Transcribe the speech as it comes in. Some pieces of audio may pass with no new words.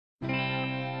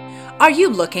Are you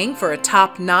looking for a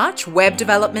top-notch web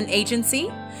development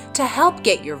agency to help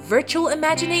get your virtual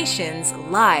imaginations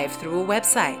live through a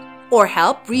website? Or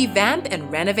help revamp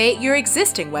and renovate your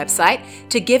existing website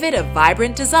to give it a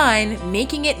vibrant design,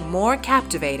 making it more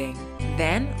captivating?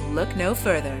 Then look no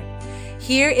further.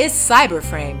 Here is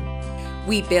Cyberframe.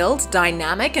 We build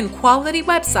dynamic and quality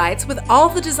websites with all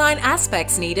the design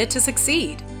aspects needed to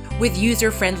succeed, with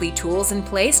user-friendly tools in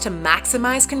place to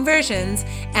maximize conversions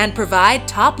and provide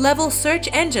top-level search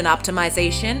engine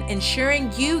optimization,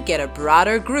 ensuring you get a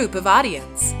broader group of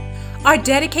audience. Our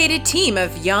dedicated team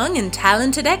of young and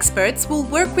talented experts will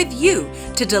work with you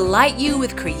to delight you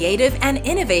with creative and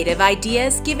innovative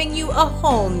ideas, giving you a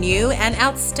whole new and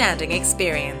outstanding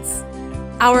experience.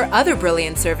 Our other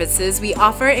brilliant services we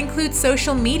offer include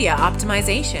social media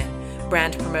optimization,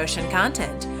 brand promotion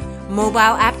content, mobile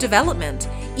app development,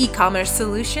 e-commerce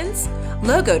solutions,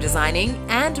 logo designing,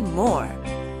 and more.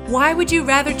 Why would you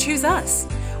rather choose us?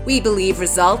 We believe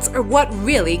results are what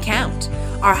really count.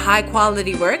 Our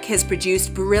high-quality work has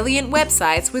produced brilliant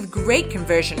websites with great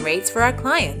conversion rates for our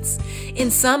clients.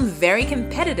 In some very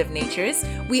competitive natures,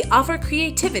 we offer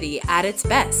creativity at its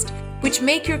best, which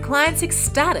make your clients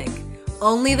ecstatic.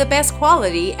 Only the best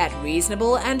quality at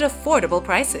reasonable and affordable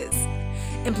prices.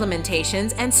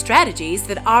 Implementations and strategies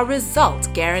that are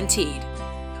result guaranteed.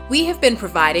 We have been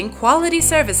providing quality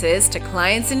services to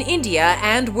clients in India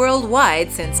and worldwide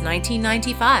since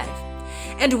 1995.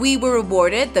 And we were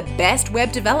awarded the best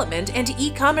web development and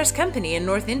e-commerce company in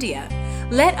North India.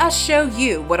 Let us show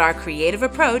you what our creative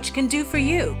approach can do for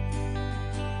you.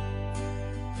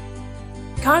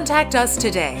 Contact us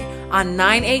today on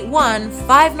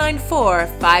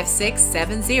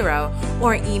 981-594-5670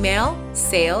 or email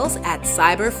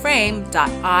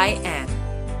sales@cyberframe.in.